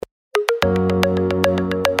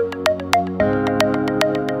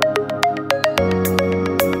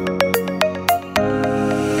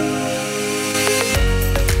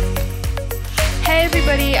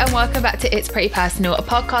welcome back to It's Pretty Personal, a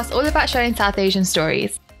podcast all about sharing South Asian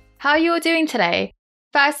stories. How are you all doing today?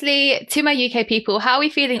 Firstly, to my UK people, how are we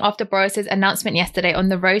feeling after Boris's announcement yesterday on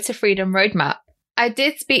the Road to Freedom roadmap? I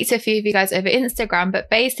did speak to a few of you guys over Instagram, but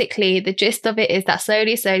basically the gist of it is that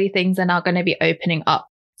slowly things are now going to be opening up.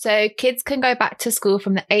 So kids can go back to school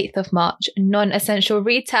from the 8th of March, non-essential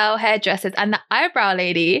retail, hairdressers and the eyebrow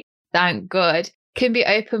lady, thank God, can be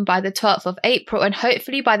open by the 12th of April, and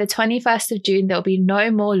hopefully by the 21st of June, there'll be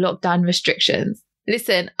no more lockdown restrictions.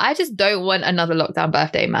 Listen, I just don't want another lockdown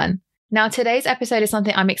birthday, man. Now, today's episode is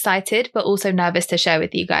something I'm excited, but also nervous to share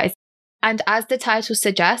with you guys. And as the title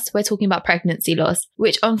suggests, we're talking about pregnancy loss,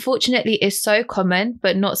 which unfortunately is so common,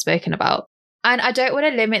 but not spoken about. And I don't want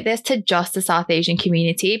to limit this to just the South Asian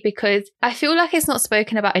community because I feel like it's not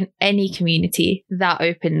spoken about in any community that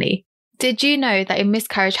openly. Did you know that a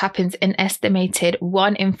miscarriage happens in estimated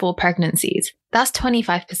 1 in 4 pregnancies? That's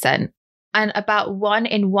 25%. And about 1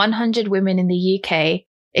 in 100 women in the UK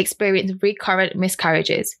experience recurrent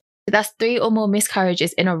miscarriages. So that's 3 or more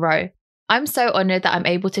miscarriages in a row. I'm so honoured that I'm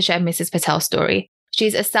able to share Mrs. Patel's story.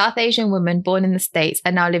 She's a South Asian woman born in the States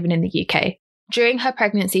and now living in the UK. During her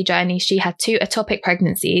pregnancy journey, she had 2 ectopic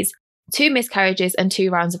pregnancies, 2 miscarriages and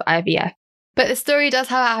 2 rounds of IVF. But the story does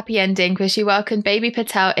have a happy ending because she welcomed baby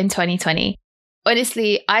Patel in 2020.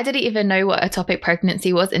 Honestly, I didn't even know what ectopic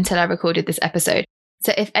pregnancy was until I recorded this episode.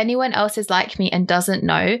 So if anyone else is like me and doesn't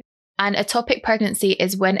know, an ectopic pregnancy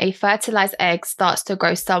is when a fertilized egg starts to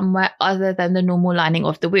grow somewhere other than the normal lining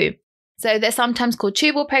of the womb. So they're sometimes called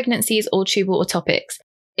tubal pregnancies or tubal ectopics.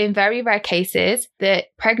 In very rare cases, the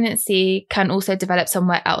pregnancy can also develop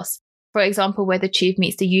somewhere else. For example, where the tube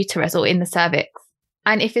meets the uterus or in the cervix.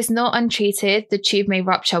 And if it's not untreated, the tube may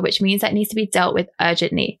rupture, which means that it needs to be dealt with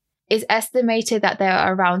urgently. It's estimated that there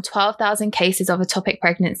are around 12,000 cases of ectopic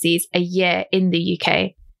pregnancies a year in the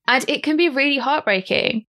UK. And it can be really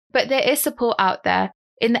heartbreaking, but there is support out there.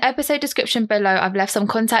 In the episode description below, I've left some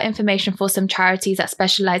contact information for some charities that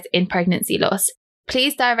specialize in pregnancy loss.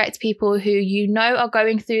 Please direct people who you know are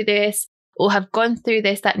going through this or have gone through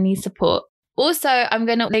this that need support. Also, I'm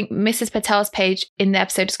going to link Mrs. Patel's page in the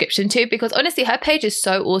episode description too, because honestly, her page is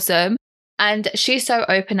so awesome and she's so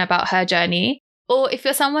open about her journey. Or if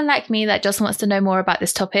you're someone like me that just wants to know more about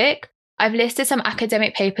this topic, I've listed some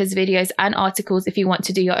academic papers, videos and articles if you want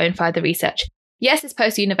to do your own further research. Yes, it's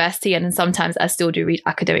post-university and sometimes I still do read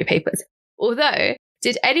academic papers. Although,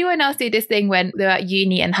 did anyone else do this thing when they were at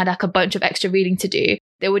uni and had like a bunch of extra reading to do?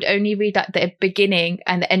 They would only read like the beginning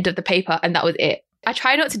and the end of the paper and that was it. I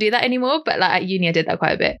try not to do that anymore, but like at uni, I did that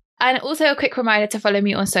quite a bit. And also a quick reminder to follow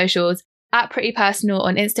me on socials at Pretty Personal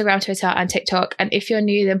on Instagram, Twitter and TikTok. And if you're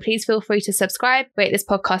new, then please feel free to subscribe, rate this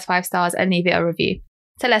podcast 5 stars and leave it a review.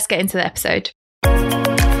 So let's get into the episode.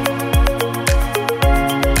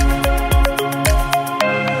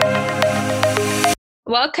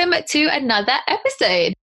 Welcome to another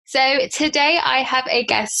episode. So today I have a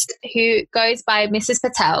guest who goes by Mrs.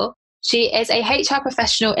 Patel. She is a HR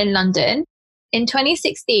professional in London. In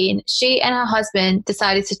 2016, she and her husband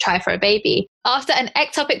decided to try for a baby. After an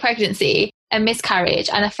ectopic pregnancy, a miscarriage,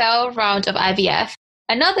 and a failed round of IVF,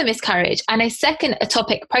 another miscarriage, and a second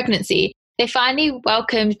ectopic pregnancy, they finally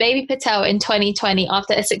welcomed baby Patel in 2020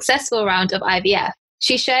 after a successful round of IVF.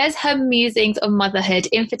 She shares her musings of motherhood,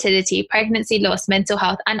 infertility, pregnancy loss, mental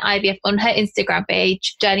health, and IVF on her Instagram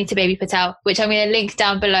page, Journey to Baby Patel, which I'm going to link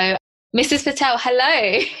down below. Mrs. Patel,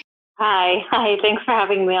 hello. Hi. Thanks for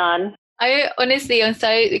having me on. Honestly, I'm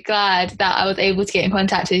so glad that I was able to get in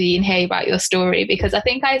contact with you and hear about your story because I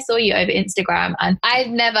think I saw you over Instagram and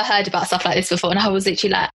I'd never heard about stuff like this before. And I was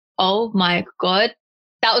literally like, oh my God,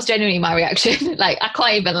 that was genuinely my reaction. Like, I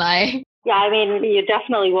can't even lie. Yeah, I mean, you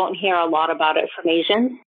definitely won't hear a lot about it from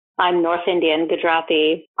Asians. I'm North Indian,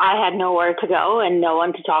 Gujarati. I had nowhere to go and no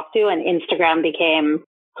one to talk to, and Instagram became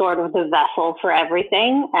sort of the vessel for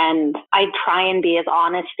everything. And I try and be as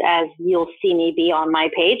honest as you'll see me be on my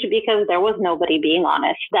page because there was nobody being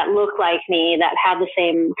honest that looked like me, that had the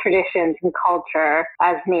same traditions and culture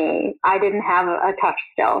as me. I didn't have a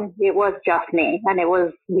touchstone. It was just me. And it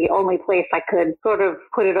was the only place I could sort of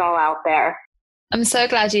put it all out there. I'm so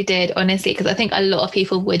glad you did, honestly, because I think a lot of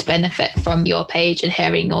people would benefit from your page and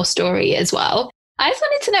hearing your story as well. I just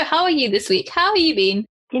wanted to know, how are you this week? How have you been?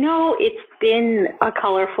 You know, it's been a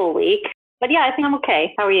colorful week, but yeah, I think I'm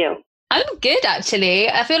okay. How are you? I'm good, actually.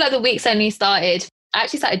 I feel like the week's only started. I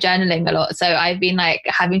actually started journaling a lot. So I've been like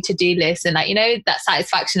having to-do lists and like, you know, that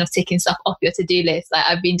satisfaction of ticking stuff off your to-do list. Like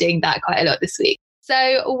I've been doing that quite a lot this week.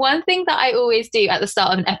 So one thing that I always do at the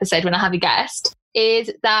start of an episode when I have a guest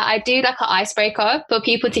is that I do like an icebreaker for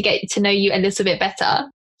people to get to know you a little bit better.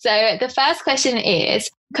 So the first question is,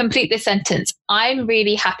 complete this sentence. I'm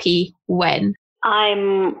really happy when.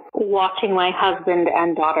 I'm watching my husband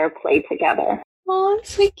and daughter play together. Oh,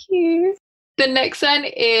 that's so cute. The next one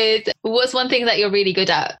is, what's one thing that you're really good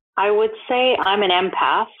at? I would say I'm an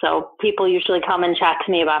empath, so people usually come and chat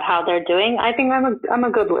to me about how they're doing. I think I'm a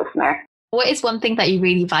good listener. What is one thing that you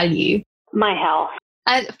really value? My health.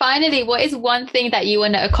 And finally, what is one thing that you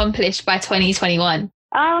want to accomplish by 2021?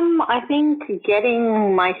 I think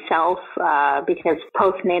getting myself, because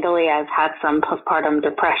postnatally I've had some postpartum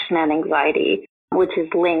depression and anxiety, which is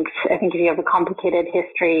linked. I think if you have a complicated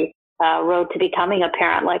history, road to becoming a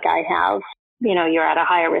parent like I have, you're at a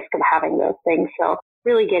higher risk of having those things. So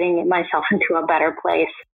really getting myself into a better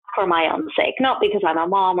place for my own sake, not because I'm a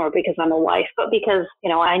mom or because I'm a wife, but because,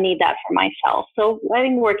 I need that for myself. So I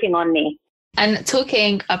think working on me. And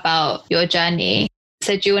talking about your journey,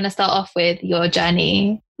 so do you want to start off with your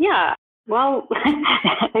journey? Yeah. Well,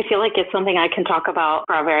 I feel like it's something I can talk about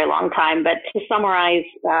for a very long time. But to summarize,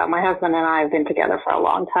 my husband and I have been together for a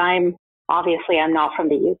long time. Obviously, I'm not from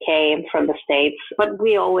the UK, I'm from the States, but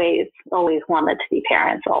we always wanted to be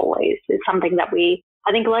parents, always. It's something that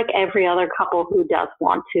I think like every other couple who does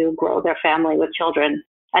want to grow their family with children,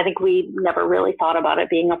 I think we never really thought about it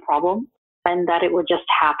being a problem and that it would just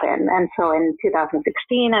happen. And so in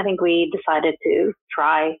 2016, I think we decided to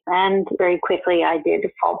try. And very quickly, I did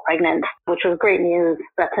fall pregnant, which was great news.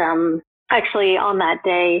 But actually, on that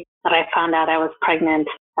day that I found out I was pregnant,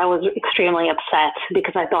 I was extremely upset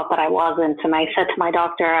because I thought that I wasn't. And I said to my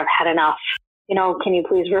doctor, I've had enough. Can you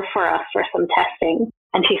please refer us for some testing?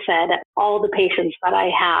 And she said, all the patients that I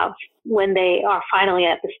have, when they are finally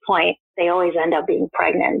at this point, they always end up being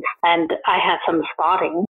pregnant. And I had some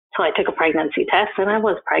spotting. So I took a pregnancy test and I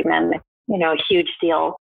was pregnant, a huge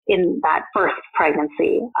deal in that first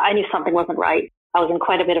pregnancy. I knew something wasn't right. I was in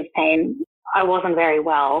quite a bit of pain. I wasn't very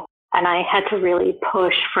well. And I had to really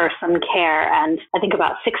push for some care. And I think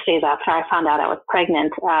about 6 days after I found out I was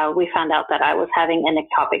pregnant, we found out that I was having an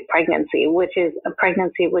ectopic pregnancy, which is a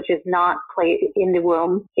pregnancy which is not placed in the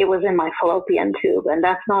womb. It was in my fallopian tube. And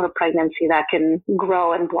that's not a pregnancy that can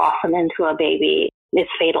grow and blossom into a baby.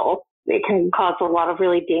 It's fatal. It can cause a lot of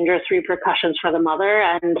really dangerous repercussions for the mother,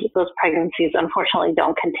 and those pregnancies unfortunately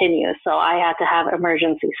don't continue. So I had to have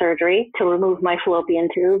emergency surgery to remove my fallopian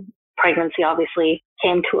tube. Pregnancy obviously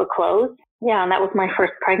came to a close. Yeah, and that was my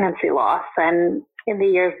first pregnancy loss. And in the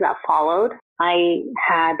years that followed, I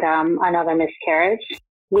had another miscarriage.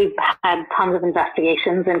 We've had tons of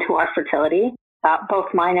investigations into our fertility, both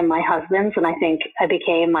mine and my husband's. And I think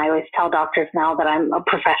I always tell doctors now that I'm a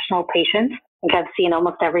professional patient. I think I've seen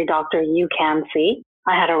almost every doctor you can see.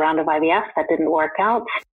 I had a round of IVF that didn't work out.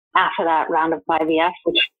 After that round of IVF,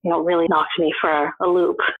 which really knocked me for a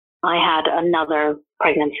loop, I had another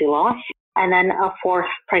pregnancy loss and then a fourth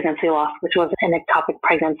pregnancy loss, which was an ectopic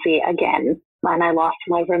pregnancy again. And I lost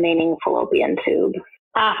my remaining fallopian tube.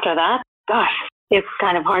 After that, gosh, it's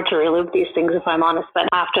kind of hard to reloop these things if I'm honest. But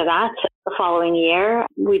after that, the following year,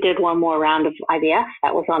 we did one more round of IVF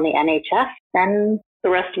that was on the NHS. Then the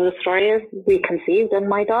rest of the story is we conceived and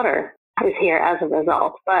my daughter is here as a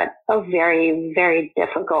result. But a very, very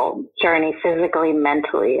difficult journey physically,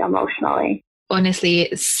 mentally, emotionally. Honestly,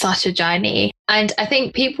 it's such a journey. And I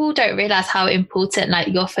think people don't realize how important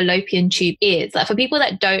your fallopian tube is. For people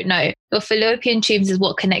that don't know, your fallopian tubes is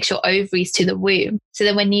what connects your ovaries to the womb. So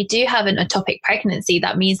then when you do have an ectopic pregnancy,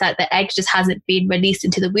 that means that the egg just hasn't been released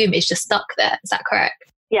into the womb. It's just stuck there. Is that correct?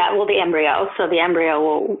 Yeah, well, the embryo. So the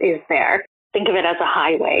embryo is there. Think of it as a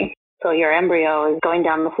highway. So your embryo is going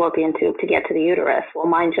down the fallopian tube to get to the uterus. Well,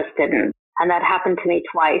 mine just didn't. And that happened to me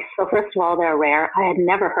twice. So first of all, they're rare. I had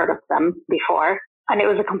never heard of them before. And it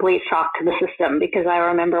was a complete shock to the system because I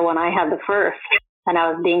remember when I had the first and I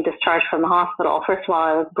was being discharged from the hospital, first of all,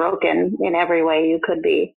 I was broken in every way you could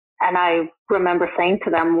be. And I remember saying to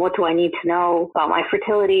them, what do I need to know about my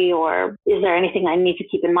fertility, or is there anything I need to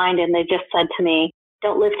keep in mind? And they just said to me,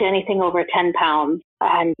 don't lift anything over 10 pounds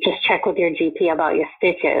and just check with your GP about your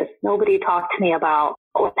stitches. Nobody talked to me about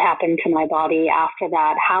what happened to my body after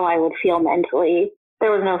that, how I would feel mentally.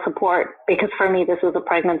 There was no support because for me, this was a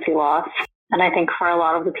pregnancy loss. And I think for a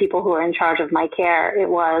lot of the people who are in charge of my care, it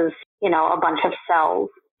was, a bunch of cells.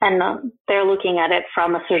 And they're looking at it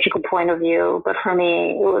from a surgical point of view. But for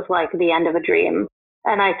me, it was like the end of a dream.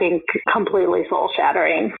 And I think completely soul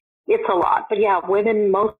shattering. It's a lot. But yeah,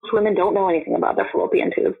 most women don't know anything about their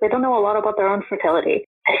fallopian tubes. They don't know a lot about their own fertility,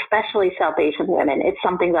 especially South Asian women. It's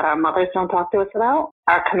something that our mothers don't talk to us about,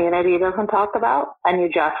 our community doesn't talk about, and you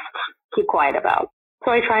just keep quiet about.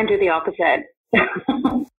 So I try and do the opposite.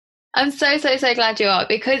 I'm so glad you are,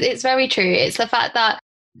 because it's very true. It's the fact that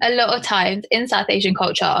a lot of times in South Asian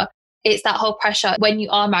culture, it's that whole pressure when you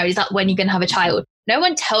are married, is that when you're going to have a child. No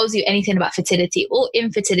one tells you anything about fertility or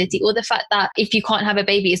infertility, or the fact that if you can't have a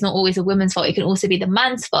baby, it's not always a woman's fault. It can also be the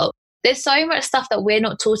man's fault. There's so much stuff that we're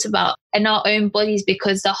not taught about in our own bodies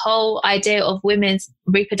because the whole idea of women's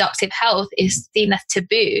reproductive health is seen as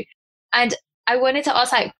taboo. And I wanted to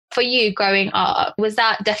ask, like, for you growing up, was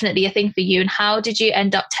that definitely a thing for you? And how did you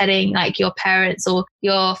end up telling like your parents or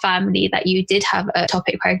your family that you did have a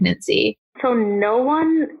ectopic pregnancy? So no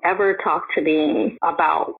one ever talked to me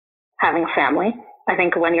about having a family. I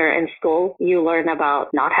think when you're in school, you learn about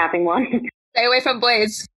not having one. Stay away from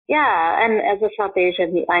boys. Yeah. And as a South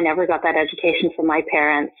Asian, I never got that education from my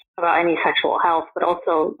parents about any sexual health, but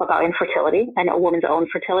also about infertility and a woman's own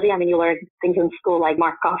fertility. I mean, you learn things in school like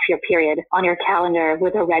mark off your period on your calendar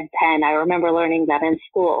with a red pen. I remember learning that in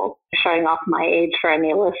school, showing off my age for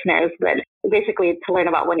any listeners, but basically to learn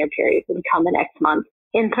about when your period would come the next month.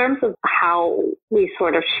 In terms of how we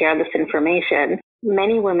sort of share this information,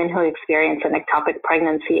 many women who experience an ectopic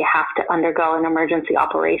pregnancy have to undergo an emergency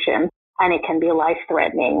operation, and it can be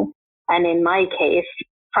life-threatening. And in my case,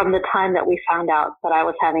 from the time that we found out that I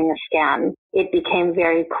was having a scan, it became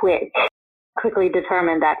very quickly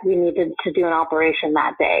determined that we needed to do an operation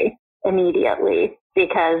that day immediately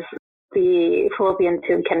because the fallopian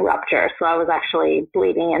tube can rupture. So I was actually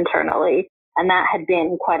bleeding internally. And that had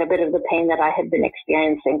been quite a bit of the pain that I had been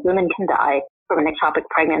experiencing. Women can die from an ectopic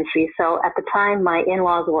pregnancy. So at the time, my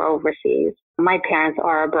in-laws were overseas. My parents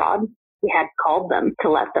are abroad. We had called them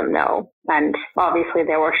to let them know. And obviously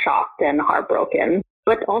they were shocked and heartbroken,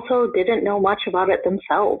 but also didn't know much about it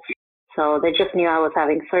themselves. So they just knew I was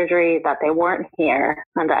having surgery, that they weren't here,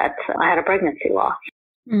 and that I had a pregnancy loss.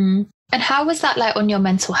 Mm. And how was that like on your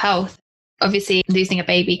mental health? Obviously, losing a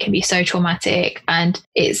baby can be so traumatic and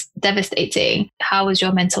it's devastating. How was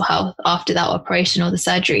your mental health after that operation or the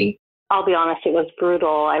surgery? I'll be honest, it was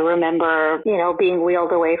brutal. I remember, being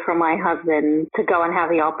wheeled away from my husband to go and have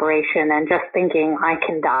the operation and just thinking I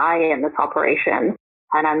can die in this operation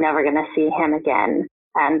and I'm never going to see him again.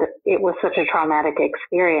 And it was such a traumatic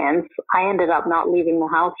experience. I ended up not leaving the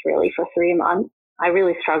house really for 3 months. I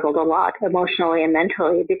really struggled a lot emotionally and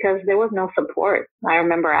mentally because there was no support. I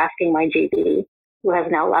remember asking my GP, who has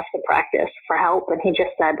now left the practice, for help. And he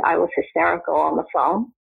just said I was hysterical on the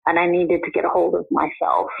phone and I needed to get a hold of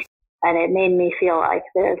myself. And it made me feel like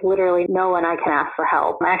there's literally no one I can ask for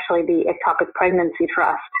help. Actually, the Ectopic Pregnancy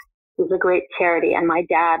Trust is a great charity. And my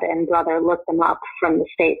dad and brother looked them up from the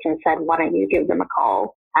States and said, why don't you give them a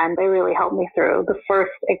call? And they really helped me through the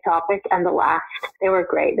first ectopic and the last. They were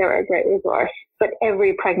great. They were a great resource. But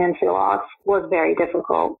every pregnancy loss was very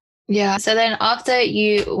difficult. Yeah. So then after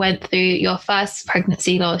you went through your first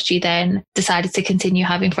pregnancy loss, you then decided to continue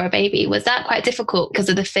having for a baby. Was that quite difficult because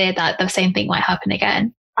of the fear that the same thing might happen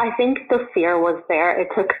again? I think the fear was there. It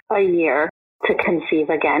took a year to conceive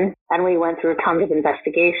again. And we went through tons of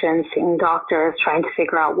investigations, seeing doctors, trying to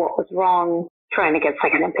figure out what was wrong, trying to get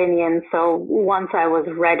second opinions. So once I was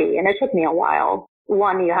ready, and it took me a while,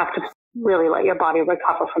 one, you have to really let your body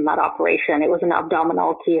recover from that operation. It was an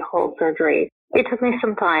abdominal keyhole surgery. It took me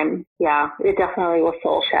some time. Yeah, it definitely was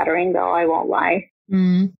soul shattering though, I won't lie.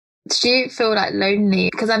 Mm. Did you feel like lonely?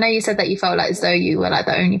 Because I know you said that you felt like as though you were like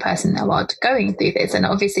the only person in the world going through this. And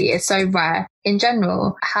obviously it's so rare. In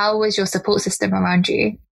general, how was your support system around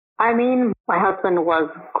you? I mean, my husband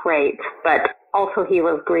was great, but also he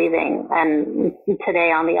was grieving. And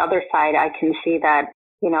today on the other side, I can see that,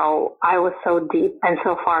 I was so deep and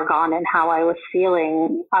so far gone in how I was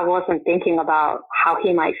feeling. I wasn't thinking about how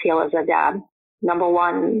he might feel as a dad. Number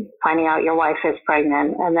one, finding out your wife is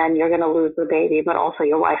pregnant and then you're going to lose the baby, but also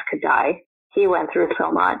your wife could die. He went through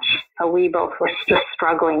so much. So we both were just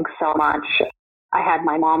struggling so much. I had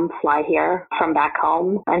my mom fly here from back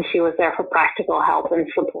home and she was there for practical help and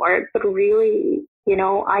support. But really,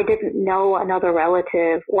 I didn't know another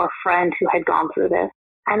relative or friend who had gone through this.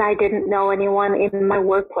 And I didn't know anyone in my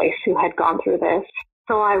workplace who had gone through this.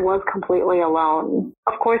 So I was completely alone.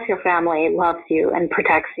 Of course, your family loves you and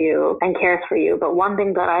protects you and cares for you. But one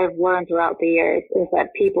thing that I've learned throughout the years is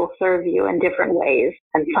that people serve you in different ways.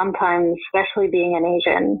 And sometimes, especially being an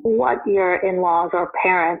Asian, what your in-laws or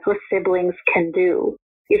parents or siblings can do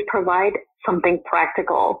is provide something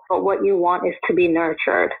practical. But what you want is to be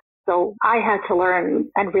nurtured. So I had to learn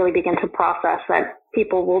and really begin to process that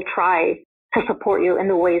people will try to support you in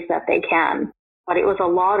the ways that they can. But it was a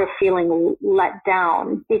lot of feeling let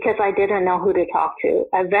down because I didn't know who to talk to.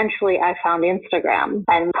 Eventually, I found Instagram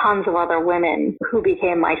and tons of other women who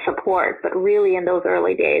became my support. But really in those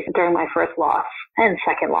early days, during my first loss and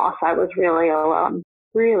second loss, I was really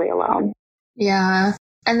alone. Yeah.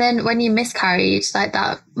 And then when you miscarried, like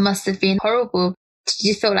that must have been horrible. Did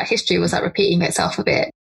you feel like history was like repeating itself a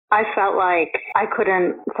bit? I felt like I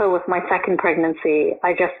couldn't. So with my second pregnancy,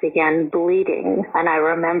 I just began bleeding. And I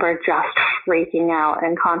remember just freaking out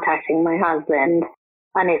and contacting my husband.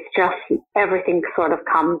 And it's just everything sort of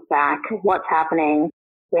comes back. What's happening?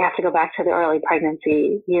 We have to go back to the early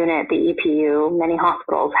pregnancy unit, the EPU. Many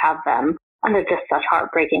hospitals have them. And they're just such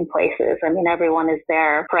heartbreaking places. I mean, everyone is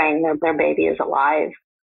there praying their baby is alive.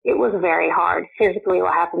 It was very hard. Physically,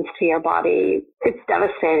 what happens to your body, it's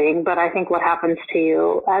devastating. But I think what happens to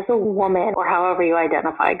you as a woman, or however you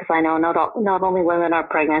identify, because I know not only women are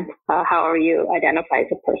pregnant, however you identify as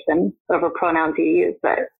a person, whatever pronouns you use.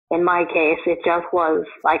 But in my case, it just was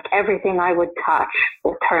like everything I would touch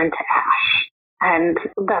would turn to ash. And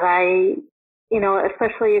that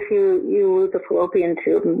especially if you lose a fallopian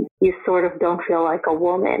tube, you sort of don't feel like a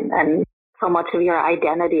woman. And so much of your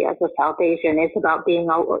identity as a South Asian is about being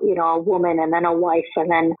a woman and then a wife and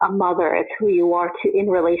then a mother. It's who you are in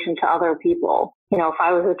relation to other people. If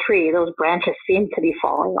I was a tree, those branches seem to be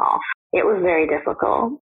falling off. It was very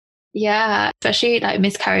difficult. Yeah, especially like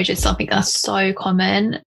miscarriage is something that's so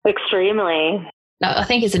common. Extremely. Like, I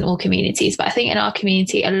think it's in all communities, but I think in our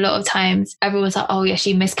community, a lot of times everyone's like, oh yeah,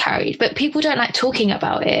 she miscarried, but people don't like talking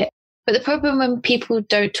about it. But the problem when people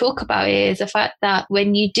don't talk about it is the fact that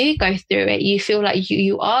when you do go through it, you feel like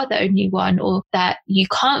you are the only one, or that you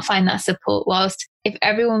can't find that support. Whilst if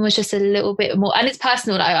everyone was just a little bit more, and it's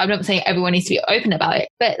personal, like I'm not saying everyone needs to be open about it,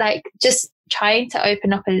 but like just trying to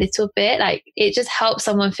open up a little bit, like it just helps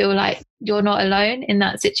someone feel like you're not alone in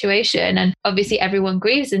that situation. And obviously everyone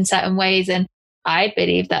grieves in certain ways. And I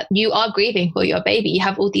believe that you are grieving for your baby. You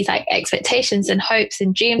have all these like expectations and hopes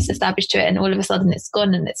and dreams established to it, and all of a sudden it's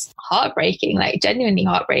gone, and it's heartbreaking, like genuinely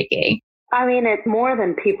heartbreaking. I mean, it's more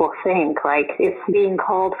than people think. Like, it's being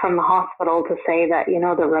called from the hospital to say that,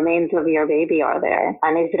 the remains of your baby are there.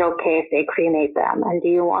 And is it okay if they cremate them? And do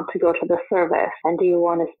you want to go to the service? And do you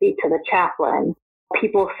want to speak to the chaplain?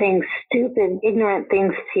 People saying stupid, ignorant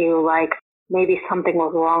things to you, like, maybe something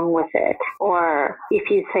was wrong with it. Or if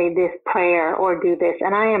you say this prayer or do this,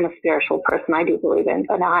 and I am a spiritual person, I do believe in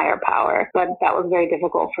a higher power, but that was very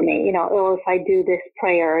difficult for me. If I do this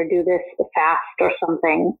prayer or do this fast or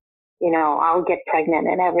something, I'll get pregnant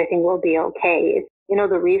and everything will be okay.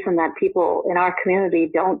 The reason that people in our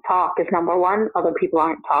community don't talk is, number one, other people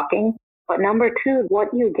aren't talking. But number two, what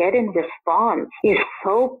you get in response is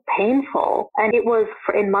so painful. And it was,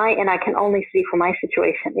 and I can only speak for my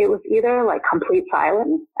situation, it was either like complete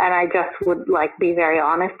silence, and I just would like be very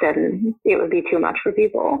honest and it would be too much for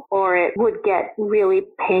people, or it would get really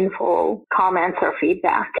painful comments or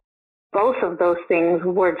feedback. Both of those things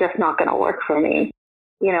were just not going to work for me.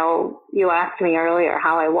 You asked me earlier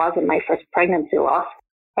how I was in my first pregnancy loss.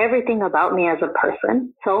 Everything about me as a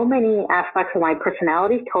person, so many aspects of my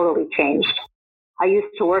personality totally changed. I used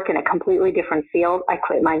to work in a completely different field. I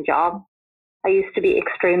quit my job. I used to be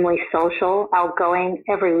extremely social, outgoing.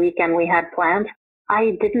 Every weekend we had plans.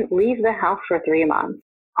 I didn't leave the house for 3 months.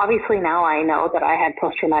 Obviously now I know that I had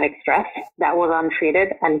post-traumatic stress that was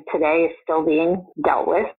untreated and today is still being dealt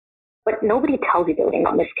with. But nobody tells you during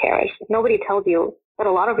a miscarriage. Nobody tells you that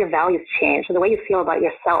a lot of your values change, the way you feel about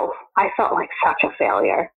yourself. I felt like such a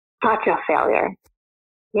failure. How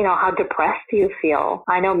depressed do you feel?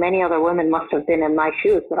 I know many other women must have been in my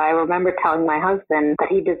shoes, but I remember telling my husband that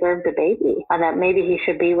he deserved a baby and that maybe he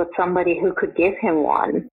should be with somebody who could give him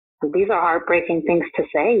one. These are heartbreaking things to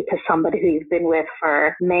say to somebody who you've been with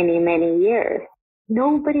for many, many years.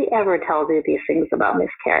 Nobody ever tells you these things about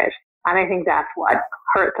miscarriage. And I think that's what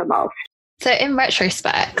hurt the most. So in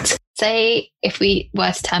retrospect, say if we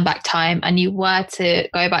were to turn back time and you were to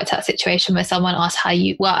go back to that situation where someone asked how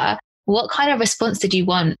you were, what kind of response did you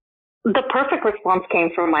want? The perfect response came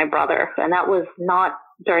from my brother. And that was not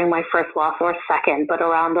during my first loss or second, but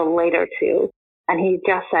around the later two. And he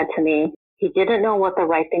just said to me, he didn't know what the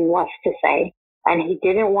right thing was to say. And he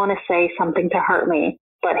didn't want to say something to hurt me,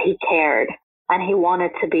 but he cared. And he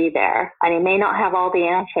wanted to be there. And he may not have all the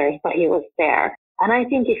answers, but he was there. And I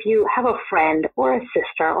think if you have a friend or a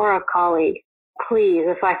sister or a colleague, please,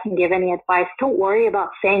 if I can give any advice, don't worry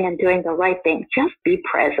about saying and doing the right thing. Just be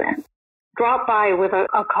present. Drop by with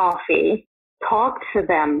a coffee. Talk to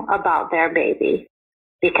them about their baby.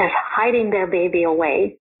 Because hiding their baby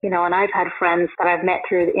away, and I've had friends that I've met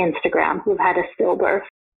through Instagram who've had a stillbirth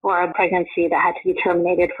or a pregnancy that had to be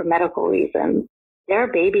terminated for medical reasons.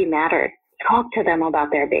 Their baby mattered. Talk to them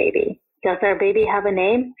about their baby. Does their baby have a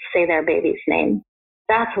name? Say their baby's name.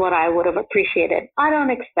 That's what I would have appreciated. I don't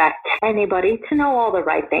expect anybody to know all the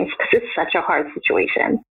right things because it's such a hard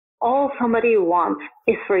situation. All somebody wants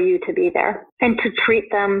is for you to be there and to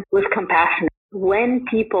treat them with compassion. When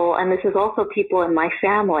people, and this is also people in my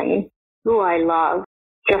family who I love,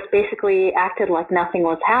 just basically acted like nothing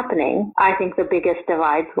was happening, I think the biggest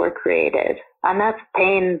divides were created. And that's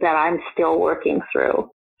pain that I'm still working through.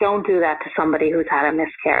 Don't do that to somebody who's had a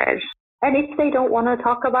miscarriage. And if they don't want to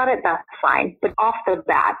talk about it, that's fine. But off the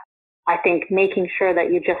bat, I think making sure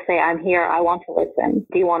that you just say, I'm here, I want to listen.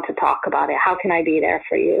 Do you want to talk about it? How can I be there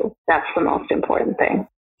for you? That's the most important thing.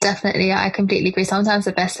 Definitely, I completely agree. Sometimes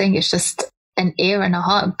the best thing is just an ear and a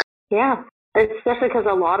hug. Yeah. Especially because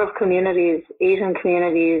a lot of communities, Asian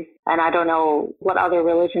communities, and I don't know what other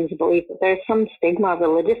religions believe, but there's some stigma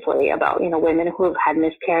religiously about, women who have had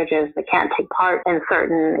miscarriages that can't take part in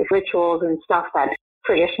certain rituals and stuff that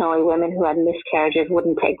traditionally women who had miscarriages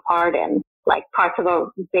wouldn't take part in, like parts of a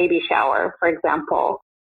baby shower, for example.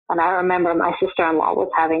 And I remember my sister-in-law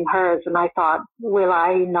was having hers, and I thought, will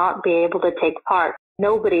I not be able to take part?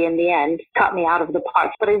 Nobody in the end cut me out of the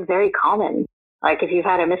parts, but it's very common. Like, if you've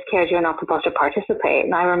had a miscarriage, you're not supposed to participate.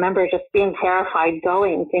 And I remember just being terrified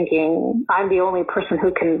going, thinking, I'm the only person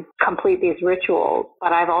who can complete these rituals.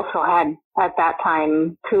 But I've also had, at that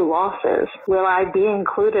time, 2 losses. Will I be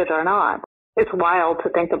included or not? It's wild to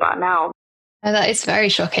think about now. And that is very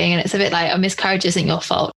shocking. And it's a bit like a miscarriage isn't your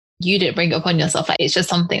fault. You didn't bring it upon yourself. Like, it's just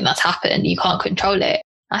something that's happened. You can't control it.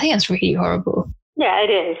 I think that's really horrible. Yeah, it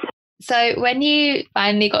is. So when you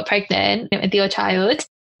finally got pregnant with your child,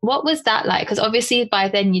 what was that like? Because obviously by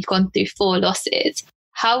then you'd gone through 4 losses.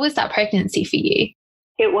 How was that pregnancy for you?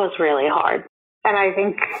 It was really hard. And I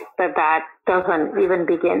think that doesn't even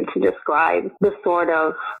begin to describe the sort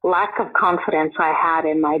of lack of confidence I had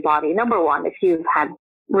in my body. Number one, if you've had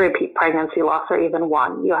repeat pregnancy loss or even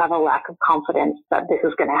one, you have a lack of confidence that this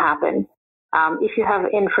is going to happen. If you have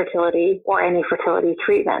infertility or any fertility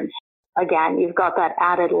treatments, again, you've got that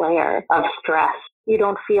added layer of stress. You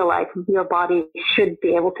don't feel like your body should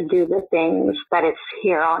be able to do the things that it's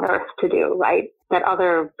here on earth to do, right? That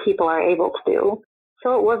other people are able to do.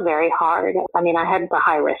 So it was very hard. I mean, I had the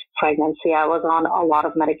high risk pregnancy. I was on a lot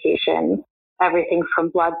of medication, everything from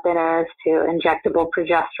blood thinners to injectable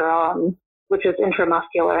progesterone, which is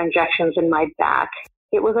intramuscular injections in my back.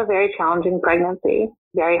 It was a very challenging pregnancy,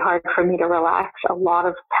 very hard for me to relax, a lot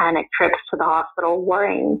of panic trips to the hospital,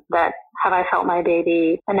 worrying that have I felt my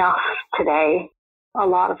baby enough today? A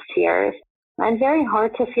lot of tears, and very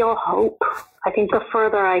hard to feel hope. I think the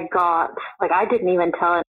further I got, like, I didn't even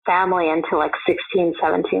tell family until like 16,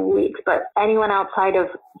 17 weeks, but anyone outside of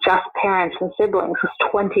just parents and siblings was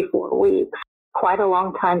 24 weeks, quite a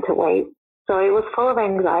long time to wait. So it was full of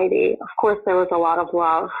anxiety. Of course, there was a lot of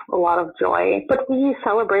love, a lot of joy, but we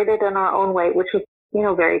celebrated in our own way, which was,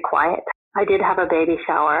 very quiet. I did have a baby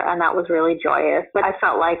shower, and that was really joyous, but I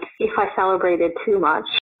felt like if I celebrated too much,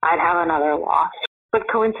 I'd have another loss. But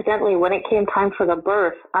coincidentally, when it came time for the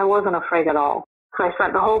birth, I wasn't afraid at all. So I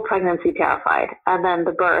spent the whole pregnancy terrified. And then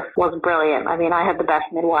the birth was brilliant. I mean, I had the best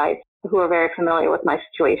midwives who were very familiar with my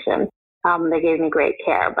situation. They gave me great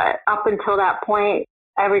care. But up until that point,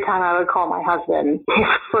 every time I would call my husband, his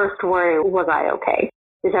first worry was, I okay?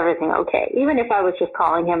 Is everything okay? Even if I was just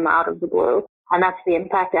calling him out of the blue. And that's the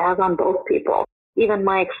impact it has on both people. Even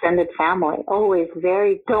my extended family, always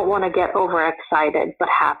don't want to get overexcited, but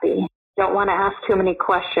happy. Don't want to ask too many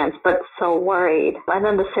questions, but so worried. And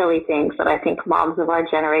then the silly things that I think moms of our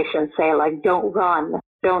generation say, like, don't run,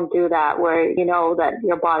 don't do that, where you know that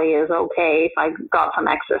your body is okay if I got some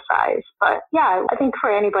exercise. But yeah, I think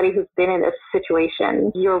for anybody who's been in this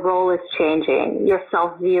situation, your role is changing, your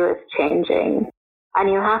self-view is changing. And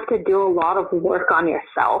you have to do a lot of work on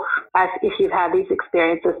yourself as if you've had these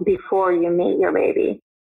experiences before you meet your baby.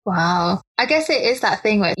 Wow. I guess it is that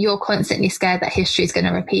thing where you're constantly scared that history is going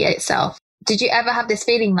to repeat itself. Did you ever have this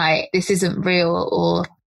feeling like this isn't real, or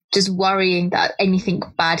just worrying that anything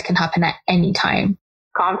bad can happen at any time?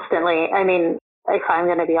 Constantly. I mean, if I'm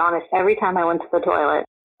going to be honest, every time I went to the toilet,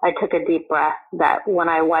 I took a deep breath that when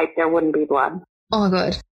I wiped, there wouldn't be blood. Oh my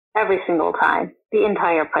God. Every single time, the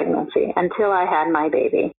entire pregnancy, until I had my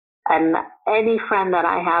baby. And any friend that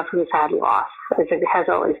I have who's had loss has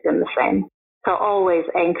always been the same. So always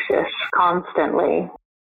anxious, constantly.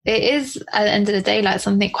 It is, at the end of the day, like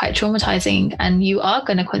something quite traumatizing, and you are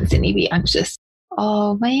going to constantly be anxious.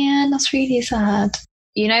 Oh man, that's really sad.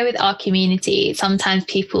 With our community, sometimes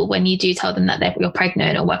people, when you do tell them that you're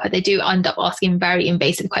pregnant or whatever, they do end up asking very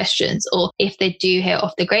invasive questions. Or if they do hear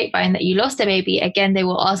off the grapevine that you lost a baby, again, they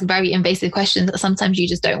will ask very invasive questions that sometimes you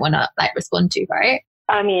just don't want to respond to, right?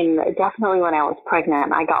 I mean, definitely when I was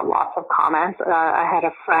pregnant, I got lots of comments. I had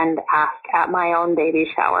a friend ask at my own baby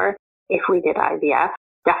shower if we did IVF.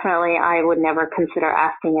 Definitely, I would never consider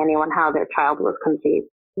asking anyone how their child was conceived.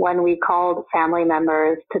 When we called family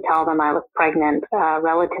members to tell them I was pregnant, a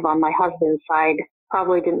relative on my husband's side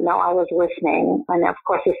probably didn't know I was listening. And of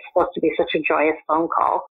course, it's supposed to be such a joyous phone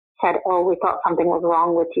call. Said, oh, we thought something was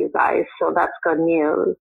wrong with you guys, so that's good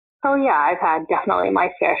news. So yeah, I've had definitely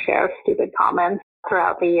my fair share of stupid comments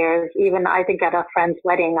throughout the years. Even I think at a friend's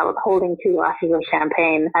wedding, I was holding 2 glasses of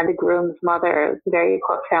champagne and the groom's mother, very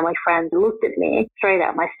close family friend, looked at me straight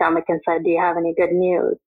at my stomach and said, do you have any good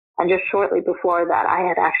news? And just shortly before that, I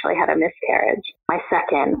had actually had a miscarriage, my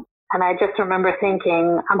second. And I just remember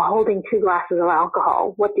thinking, I'm holding 2 glasses of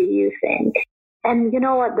alcohol. What do you think? And you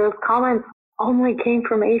know what? Those comments only came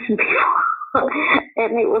from Asian people.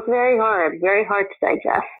 And it was very hard to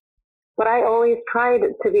digest. But I always tried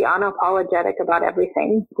to be unapologetic about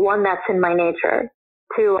everything. One, that's in my nature.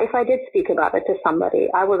 2, if I did speak about it to somebody,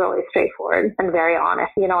 I was always straightforward and very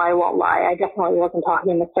honest. I won't lie. I definitely wasn't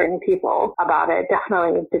talking to certain people about it.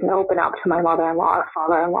 Definitely didn't open up to my mother-in-law or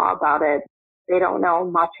father-in-law about it. They don't know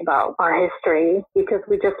much about our history because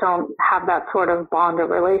we just don't have that sort of bond or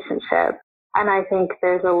relationship. And I think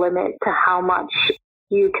there's a limit to how much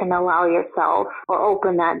you can allow yourself or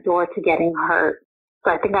open that door to getting hurt.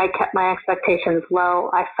 So I think I kept my expectations low.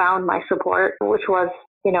 I found my support, which was,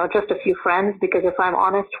 just a few friends, because if I'm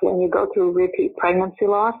honest, when you go through repeat pregnancy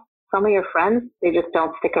loss, some of your friends, they just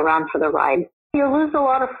don't stick around for the ride. You lose a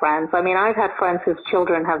lot of friends. I mean, I've had friends whose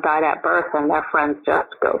children have died at birth and their friends just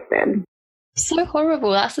ghosted. So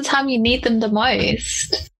horrible. That's the time you need them the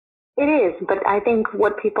most. It is, but I think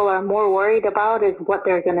what people are more worried about is what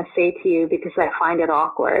they're going to say to you because they find it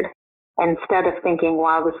awkward, instead of thinking,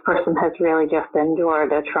 wow, this person has really just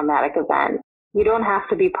endured a traumatic event. You don't have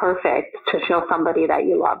to be perfect to show somebody that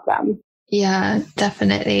you love them. Yeah,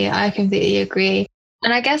 definitely. I completely agree.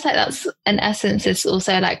 And I guess that's in essence, it's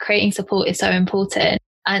also creating support is so important.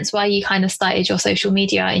 And it's why you kind of started your social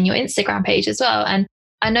media and your Instagram page as well. And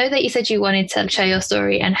I know that you said you wanted to share your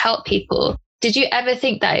story and help people. Did you ever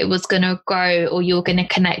think that it was going to grow or you're going to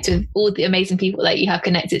connect with all the amazing people that you have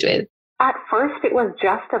connected with? At first, it was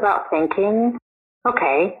just about thinking,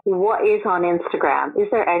 okay, what is on Instagram? Is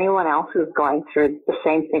there anyone else who's going through the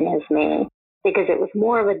same thing as me? Because it was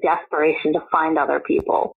more of a desperation to find other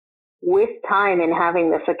people. With time in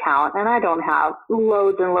having this account, and I don't have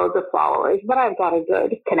loads and loads of followers, but I've got a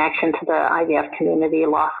good connection to the IVF community,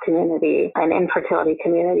 loss community, and infertility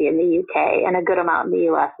community in the UK, and a good amount in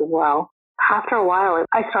the US as well. After a while,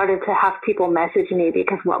 I started to have people message me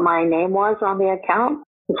because what my name was on the account.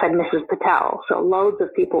 It said Mrs. Patel. So loads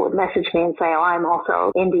of people would message me and say, oh, I'm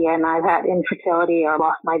also Indian. I've had infertility or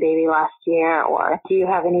lost my baby last year. Or do you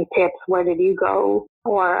have any tips? Where did you go?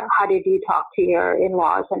 Or how did you talk to your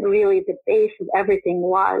in-laws? And really the base of everything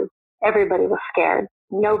was everybody was scared.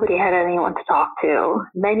 Nobody had anyone to talk to.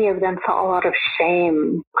 Many of them felt a lot of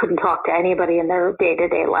shame, couldn't talk to anybody in their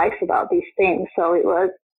day-to-day life about these things. So it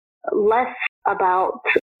was less about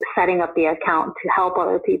setting up the account to help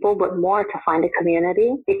other people, but more to find a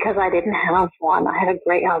community because I didn't have one. I had a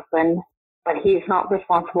great husband, but he's not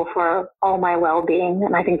responsible for all my well-being.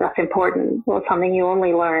 And I think that's important. Well, something you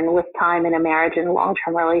only learn with time in a marriage and a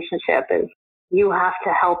long-term relationship is you have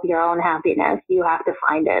to help your own happiness. You have to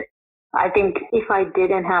find it. I think if I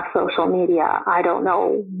didn't have social media, I don't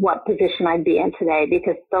know what position I'd be in today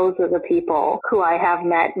because those are the people who I have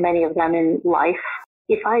met, many of them in life.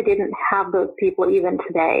 If I didn't have those people even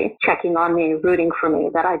today checking on me, rooting for me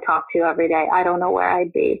that I talk to every day, I don't know where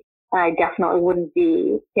I'd be. And I definitely wouldn't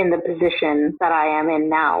be in the position that I am in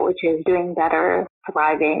now, which is doing better,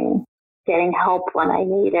 thriving, getting help when I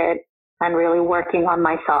need it, and really working on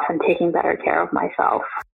myself and taking better care of myself.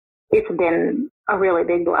 It's been a really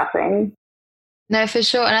big blessing. No, for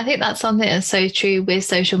sure. And I think that's something that's so true with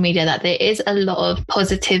social media, that there is a lot of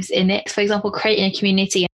positives in it. For example, creating a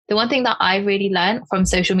community. The one thing that I really learned from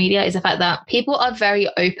social media is the fact that people are very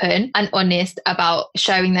open and honest about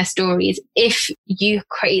sharing their stories if you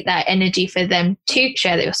create that energy for them to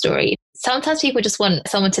share their story. Sometimes people just want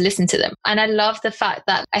someone to listen to them. And I love the fact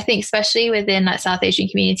that I think especially within South Asian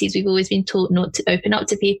communities, we've always been taught not to open up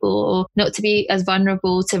to people or not to be as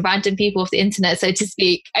vulnerable to random people off the internet, so to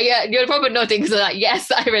speak. Yeah, you're probably nodding, so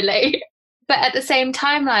yes, I relate. But at the same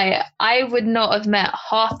time, I would not have met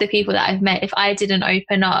half the people that I've met if I didn't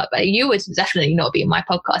open up. You would definitely not be in my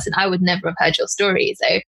podcast and I would never have heard your story.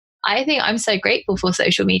 So I think I'm so grateful for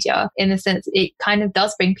social media in the sense it kind of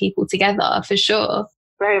does bring people together for sure.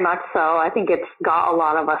 Very much so. I think it's got a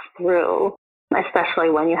lot of us through, especially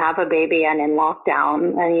when you have a baby and in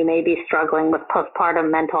lockdown and you may be struggling with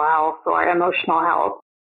postpartum mental health or emotional health.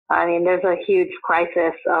 I mean, there's a huge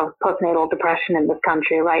crisis of postnatal depression in this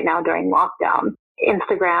country right now during lockdown.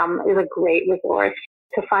 Instagram is a great resource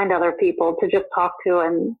to find other people to just talk to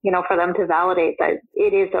and, for them to validate that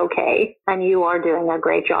it is okay and you are doing a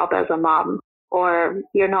great job as a mom, or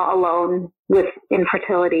you're not alone with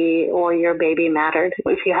infertility, or your baby mattered.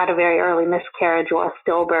 If you had a very early miscarriage or a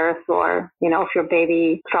stillbirth, or, if your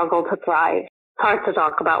baby struggled to thrive, it's hard to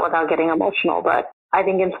talk about without getting emotional, but I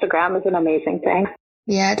think Instagram is an amazing thing.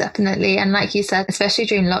 Yeah, definitely. And like you said, especially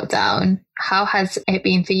during lockdown, how has it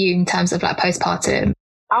been for you in terms of like postpartum?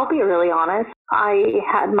 I'll be really honest. I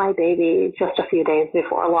had my baby just a few days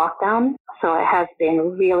before lockdown. So it has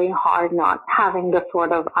been really hard not having the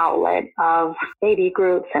sort of outlet of baby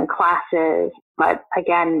groups and classes. But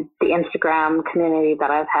again, the Instagram community that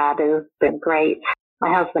I've had has been great.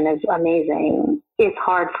 My husband is amazing. It's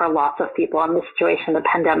hard for lots of people in this situation. The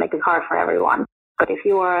pandemic is hard for everyone. But if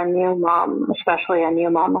you are a new mom, especially a new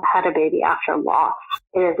mom who had a baby after loss,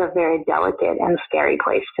 it is a very delicate and scary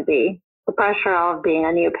place to be. The pressure of being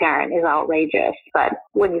a new parent is outrageous, but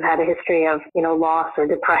when you've had a history of, loss or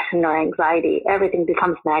depression or anxiety, everything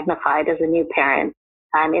becomes magnified as a new parent.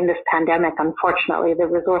 And in this pandemic, unfortunately, the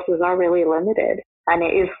resources are really limited, and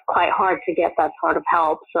it is quite hard to get that sort of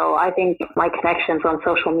help. So I think my connections on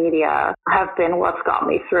social media have been what's got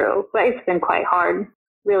me through, but it's been quite hard.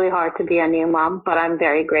 Really hard to be a new mom, but I'm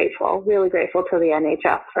very grateful, really grateful to the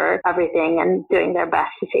NHS for everything and doing their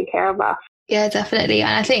best to take care of us. Yeah, definitely.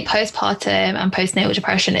 And I think postpartum and postnatal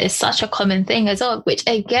depression is such a common thing as well, which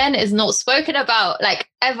again is not spoken about like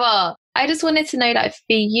ever. I just wanted to know that for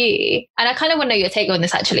you, and I kind of want to know your take on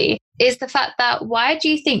this actually, is the fact that why do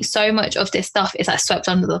you think so much of this stuff is like swept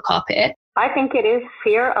under the carpet? I think it is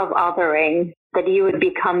fear of othering, that you would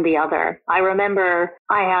become the other. I remember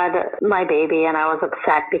I had my baby and I was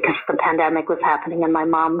upset because the pandemic was happening and my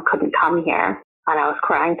mom couldn't come here. And I was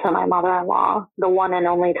crying to my mother-in-law, the one and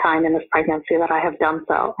only time in this pregnancy that I have done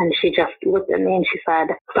so. And she just looked at me and she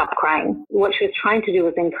said, "Stop crying." What she was trying to do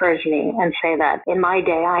was encourage me and say that in my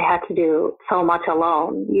day, I had to do so much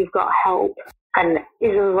alone. You've got help. And it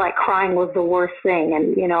was like crying was the worst thing.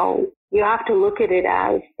 And, you have to look at it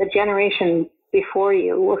as the generation before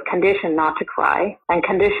you was conditioned not to cry and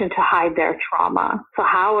conditioned to hide their trauma. So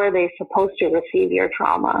how are they supposed to receive your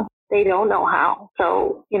trauma? They don't know how.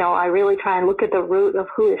 So, I really try and look at the root of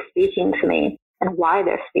who is speaking to me and why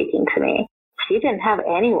they're speaking to me. She didn't have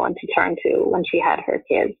anyone to turn to when she had her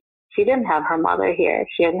kids. She didn't have her mother here.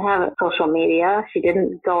 She didn't have social media. She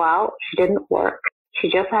didn't go out. She didn't work. She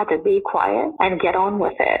just had to be quiet and get on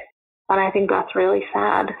with it. And I think that's really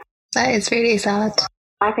sad. That is really sad.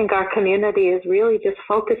 I think our community is really just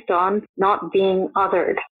focused on not being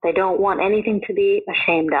othered. They don't want anything to be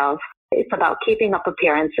ashamed of. It's about keeping up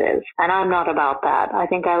appearances, and I'm not about that. I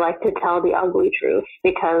think I like to tell the ugly truth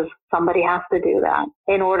because somebody has to do that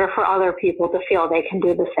in order for other people to feel they can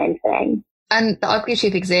do the same thing. And the ugly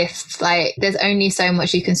truth exists. Like, there's only so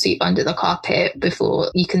much you can sweep under the carpet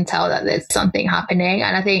before you can tell that there's something happening.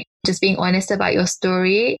 And I think just being honest about your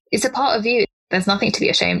story is a part of you. There's nothing to be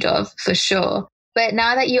ashamed of, for sure. But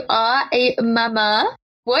now that you are a mama,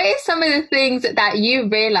 what are some of the things that you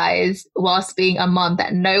realized whilst being a mom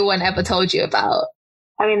that no one ever told you about?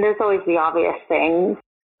 I mean, there's always the obvious things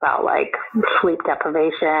about like sleep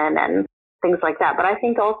deprivation and things like that. But I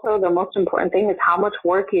think also the most important thing is how much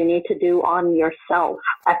work you need to do on yourself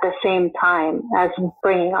at the same time as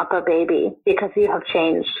bringing up a baby, because you have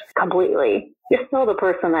changed completely. You're still the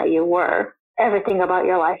person that you were. Everything about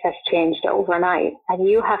your life has changed overnight, and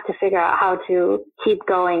you have to figure out how to keep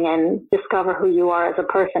going and discover who you are as a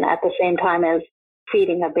person at the same time as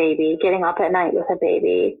feeding a baby, getting up at night with a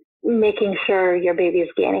baby, making sure your baby is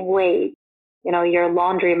gaining weight. Your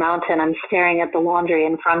laundry mountain, I'm staring at the laundry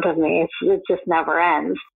in front of me. It just never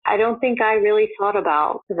ends. I don't think I really thought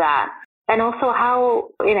about that. And also how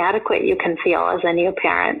inadequate you can feel as a new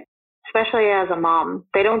parent, especially as a mom.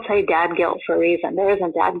 They don't say dad guilt for a reason. There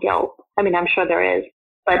isn't dad guilt. I mean, I'm sure there is.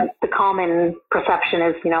 But the common perception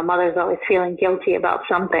is, mothers always feeling guilty about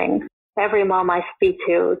something. Every mom I speak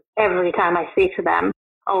to, every time I speak to them,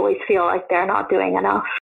 always feel like they're not doing enough,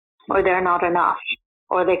 or they're not enough,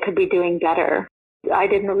 or they could be doing better. I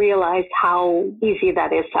didn't realize how easy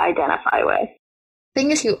that is to identify with.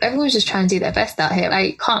 Thing is, everyone's just trying to do their best out here.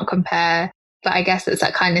 I can't compare, but I guess it's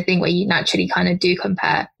that kind of thing where you naturally kind of do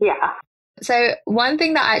compare. Yeah. So one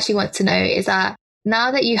thing that I actually want to know is that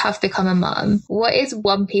now that you have become a mum, what is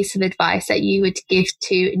one piece of advice that you would give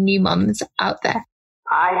to new mums out there?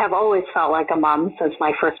 I have always felt like a mom since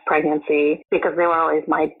my first pregnancy, because they were always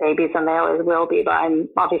my babies and they always will be, but I'm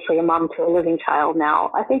obviously a mom to a living child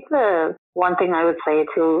now. I think the one thing I would say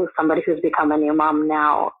to somebody who's become a new mom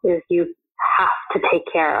now is you have to take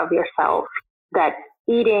care of yourself. That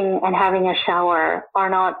eating and having a shower are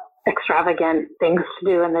not extravagant things to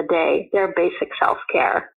do in the day. They're basic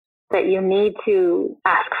self-care. That you need to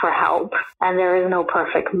ask for help. And there is no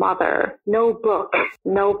perfect mother, no book,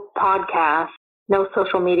 no podcast, no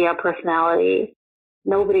social media personality.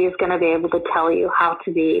 Nobody is going to be able to tell you how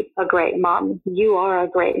to be a great mom. You are a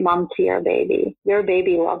great mom to your baby. Your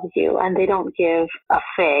baby loves you, and they don't give a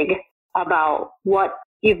fig about what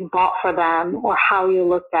you've bought for them or how you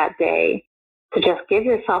look that day. So just give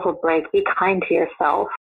yourself a break, be kind to yourself,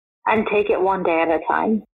 and take it one day at a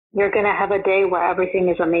time. You're going to have a day where everything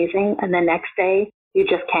is amazing, and the next day you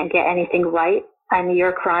just can't get anything right, and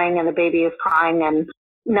you're crying and the baby is crying and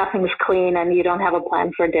nothing's clean and you don't have a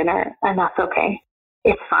plan for dinner, and that's okay.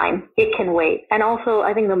 It's fine. It can wait. And also,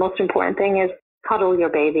 I think the most important thing is cuddle your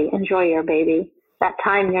baby, enjoy your baby. That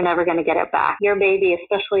time, you're never going to get it back. Your baby,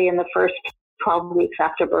 especially in the first 12 weeks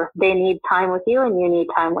after birth, they need time with you and you need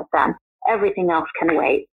time with them. Everything else can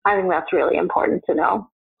wait. I think that's really important to know.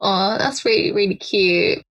 Oh, that's really, really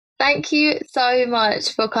cute. Thank you so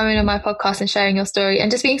much for coming on my podcast and sharing your story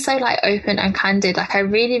and just being so open and candid. I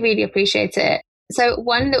really, really appreciate it. So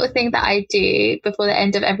one little thing that I do before the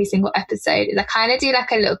end of every single episode is I kind of do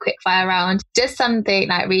a little quick fire round, just something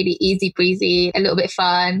really easy breezy, a little bit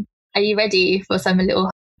fun. Are you ready for some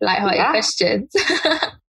little lighthearted questions?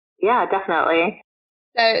 Yeah, definitely.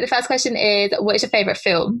 So the first question is, what is your favorite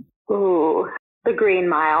film? Ooh, The Green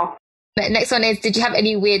Mile. The next one is, did you have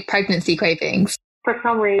any weird pregnancy cravings? For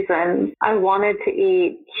some reason, I wanted to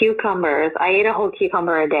eat cucumbers. I ate a whole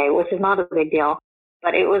cucumber a day, which is not a big deal.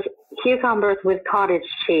 But it was cucumbers with cottage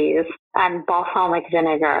cheese and balsamic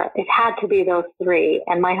vinegar. It had to be those three.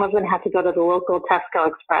 And my husband had to go to the local Tesco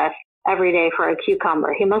Express every day for a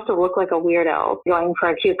cucumber. He must have looked like a weirdo going for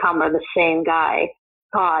a cucumber, the same guy.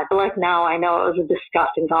 God, now I know it was a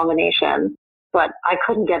disgusting combination, but I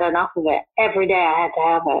couldn't get enough of it. Every day I had to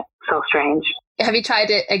have it. So strange. Have you tried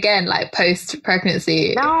it again,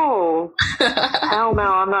 post-pregnancy? No. Hell no,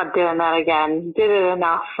 I'm not doing that again. Did it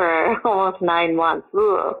enough for almost 9 months.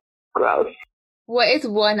 Ugh, gross. What is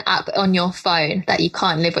one app on your phone that you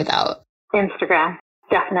can't live without? Instagram,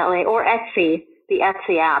 definitely. Or Etsy, the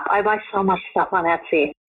Etsy app. I buy so much stuff on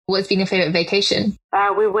Etsy. What's been your favorite vacation?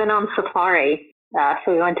 We went on safari.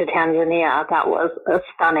 So we went to Tanzania. That was a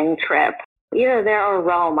stunning trip. Either there or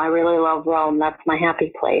Rome. I really love Rome. That's my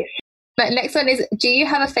happy place. But next one is, do you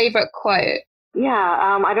have a favorite quote? Yeah,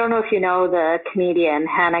 I don't know if you know the comedian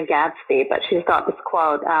Hannah Gadsby, but she's got this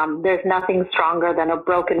quote, there's nothing stronger than a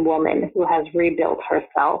broken woman who has rebuilt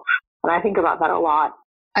herself. And I think about that a lot.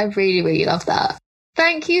 I really, really love that.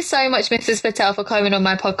 Thank you so much, Mrs. Patel, for coming on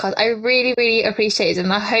my podcast. I really, really appreciate it,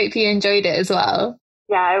 and I hope you enjoyed it as well.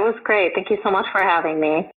 Yeah, it was great. Thank you so much for having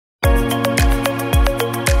me.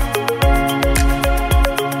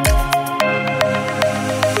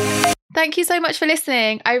 Thank you so much for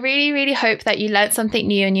listening. I really, really hope that you learned something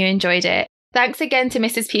new and you enjoyed it. Thanks again to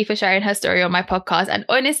Mrs. P for sharing her story on my podcast. And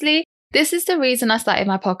honestly, this is the reason I started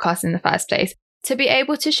my podcast in the first place, to be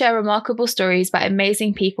able to share remarkable stories by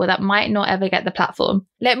amazing people that might not ever get the platform.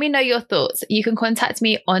 Let me know your thoughts. You can contact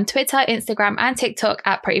me on Twitter, Instagram, and TikTok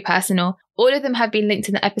at Pretty Personal. All of them have been linked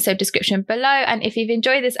in the episode description below. And if you've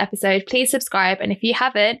enjoyed this episode, please subscribe. And if you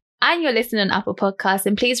haven't, and you're listening on Apple Podcasts,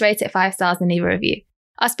 then please rate it 5 stars and leave a review.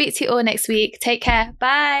 I'll speak to you all next week. Take care.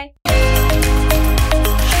 Bye.